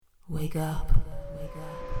Wake up. Wake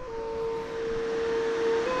up.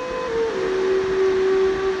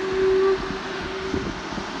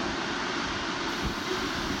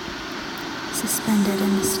 Suspended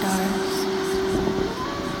in the stars,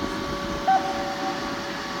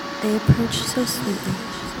 they approach so sweetly,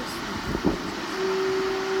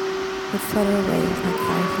 but flutter away like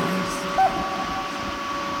fireflies.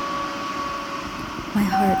 My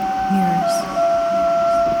heart mirrors.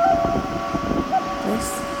 Bliss?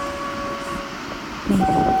 Maybe.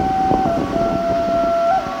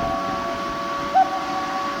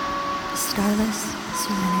 Starless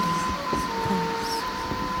serenity pulls.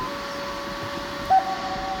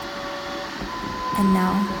 And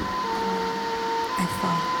now, I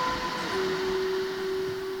fall.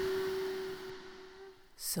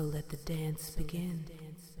 So let the dance begin.